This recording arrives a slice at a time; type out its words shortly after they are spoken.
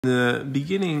The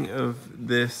beginning of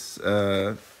this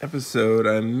episode,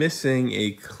 I'm missing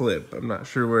a clip. I'm not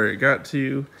sure where it got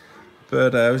to,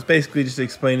 but I was basically just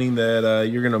explaining that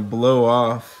you're going to blow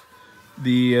off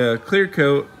the clear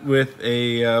coat with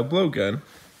a blowgun.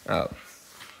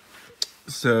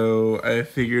 So I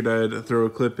figured I'd throw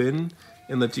a clip in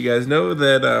and let you guys know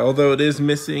that although it is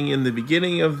missing in the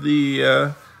beginning of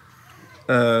the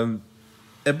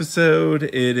episode,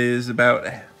 it is about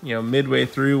midway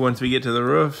through. Once we get to the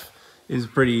roof, is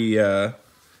pretty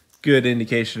good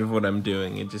indication of what I'm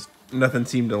doing. It just nothing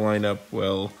seemed to line up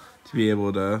well to be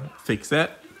able to fix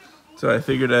that. So I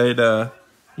figured I'd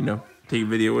take a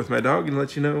video with my dog and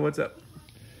let you know what's up.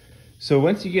 So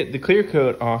once you get the clear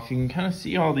coat off, you can kind of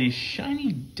see all these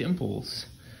shiny dimples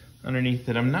underneath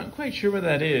it. I'm not quite sure what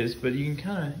that is, but you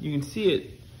can see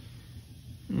it.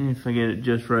 If I get it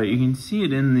just right, you can see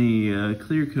it in the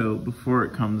clear coat before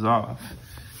it comes off.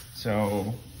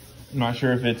 So I'm not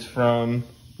sure if it's from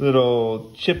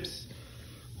little chips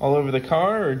all over the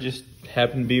car or just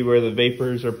happen to be where the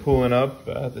vapors are pooling up.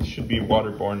 This should be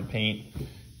waterborne paint,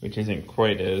 which isn't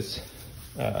quite as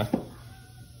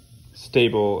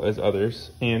stable as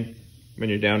others. And when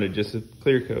you're down to just a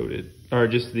clear coat, or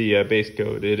just the base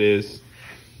coat, it is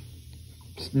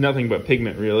nothing but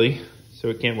pigment really. So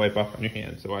it can't wipe off on your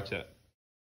hands, so watch that.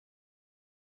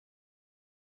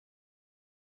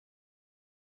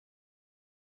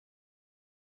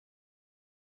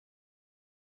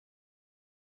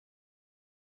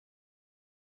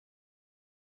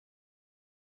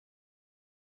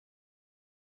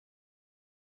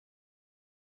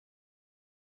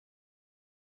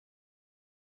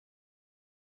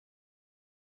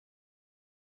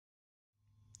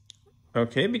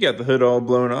 Okay, we got the hood all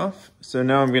blown off. So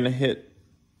now I'm gonna hit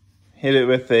it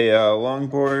with a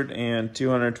longboard and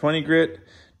 220 grit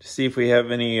to see if we have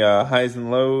any highs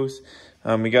and lows.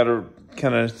 We got to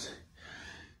kind of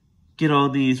get all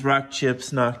these rock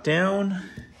chips knocked down.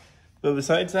 But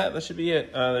besides that, that should be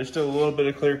it. There's still a little bit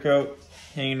of clear coat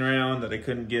hanging around that I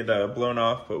couldn't get blown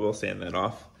off, but we'll sand that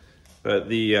off. But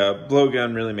the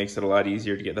blowgun really makes it a lot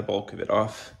easier to get the bulk of it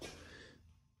off.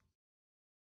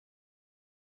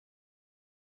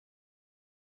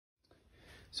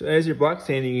 So as you're block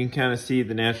sanding, you can kind of see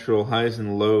the natural highs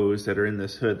and lows that are in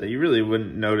this hood that you really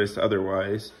wouldn't notice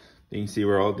otherwise. You can see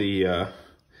where all the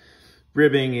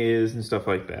ribbing is and stuff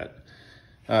like that.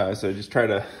 So just try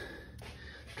to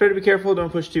be careful. Don't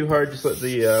push too hard. Just let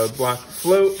the block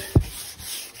float.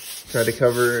 Try to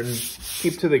cover and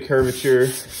keep to the curvature.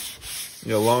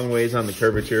 Long ways on the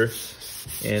curvature,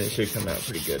 and it should come out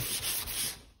pretty good.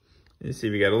 You see,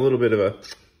 we got a little bit of a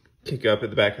kick up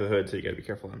at the back of the hood, so you got to be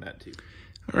careful on that too.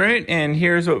 All right, and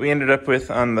here's what we ended up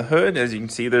with on the hood. As you can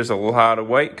see, there's a lot of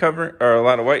white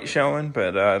showing,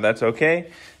 but that's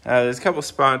okay. There's a couple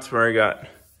spots where I got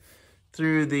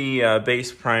through the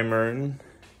base primer and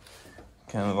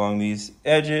kind of along these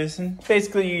edges, and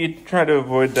basically you try to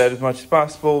avoid that as much as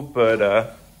possible,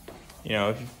 but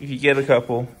if you get a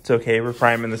couple, it's okay. We're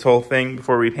priming this whole thing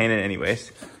before we paint it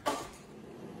anyways.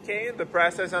 Okay, the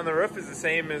process on the roof is the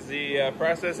same as the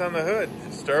process on the hood.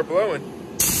 Just start blowing.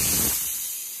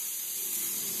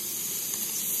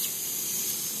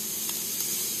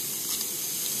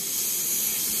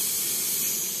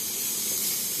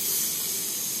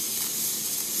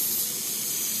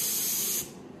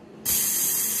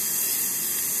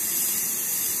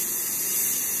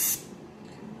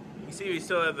 See, we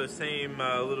still have the same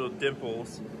little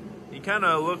dimples. You kind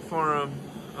of look for them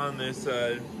on this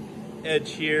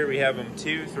edge here. We have them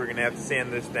too, so we're gonna have to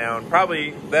sand this down.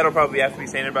 That'll probably have to be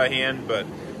sanded by hand, but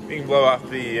we can blow off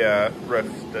the roof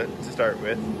to start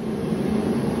with.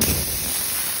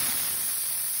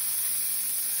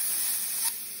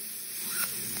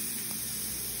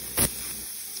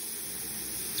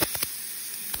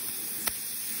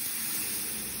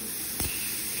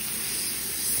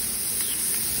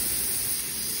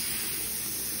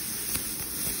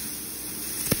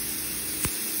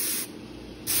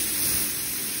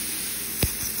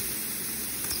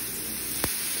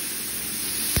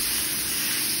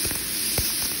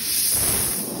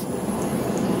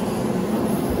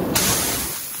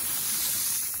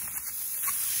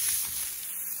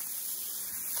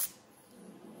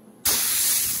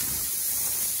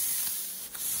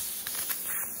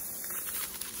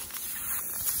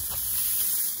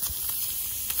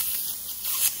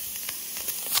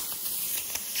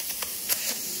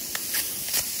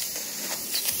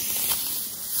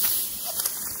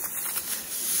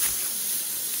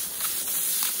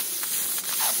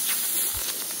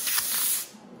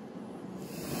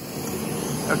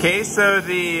 Okay, so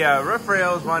the roof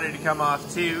rails wanted to come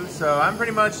off too, so I'm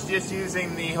pretty much just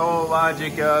using the whole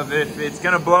logic of if it's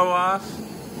gonna blow off,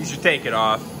 you should take it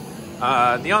off.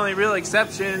 The only real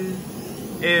exception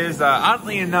is,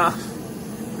 oddly enough,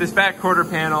 this back quarter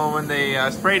panel, when they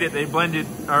sprayed it, they blended,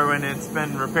 or when it's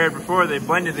been repaired before, they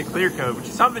blended the clear coat, which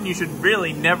is something you should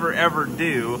really never ever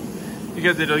do,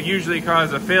 because it'll usually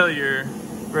cause a failure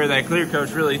where that clear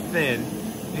coat's really thin.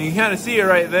 And you can kind of see it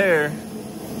right there,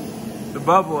 the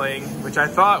bubbling, which I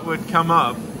thought would come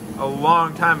up a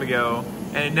long time ago,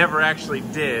 and it never actually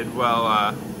did.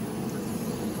 Well,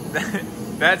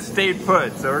 that stayed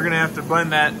put, so we're gonna have to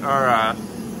blend that, or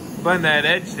blend that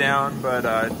edge down, but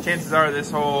chances are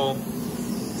this whole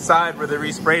side where they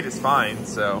resprayed is fine.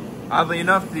 So oddly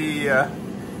enough, the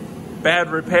bad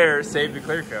repair saved the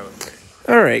clear coat.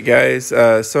 All right, guys,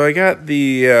 so I got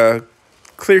the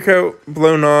clear coat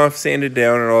blown off, sanded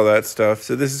down, and all that stuff.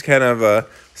 So this is kind of a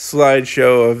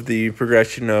slideshow of the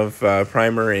progression of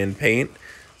primer and paint.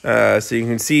 So you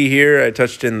can see here I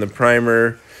touched in the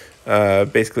primer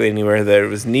basically anywhere that it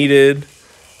was needed.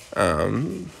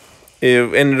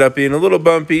 It ended up being a little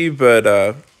bumpy, but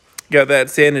got that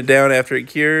sanded down after it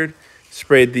cured.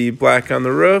 Sprayed the black on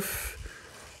the roof,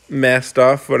 masked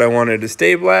off what I wanted to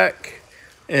stay black,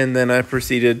 and then I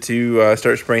proceeded to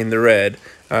start spraying the red.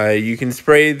 You can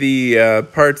spray the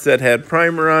parts that had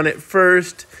primer on it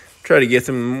first, try to get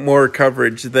some more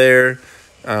coverage there.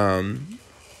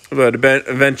 But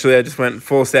eventually I just went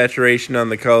full saturation on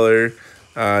the color.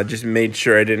 Just made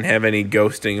sure I didn't have any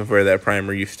ghosting of where that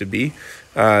primer used to be.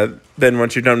 Then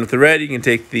once you're done with the red, you can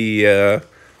take the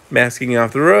masking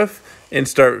off the roof and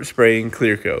start spraying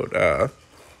clear coat.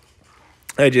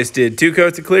 I just did 2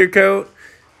 coats of clear coat,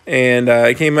 and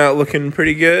it came out looking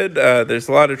pretty good. There's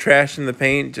a lot of trash in the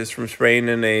paint just from spraying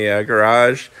in a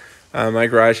garage. My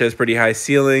garage has pretty high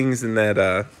ceilings, and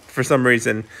that for some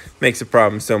reason makes the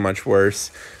problem so much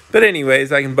worse. But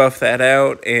anyways, I can buff that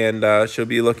out, and she'll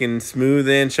be looking smooth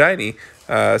and shiny.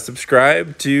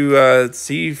 Subscribe to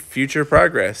see future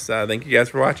progress. Thank you guys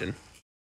for watching.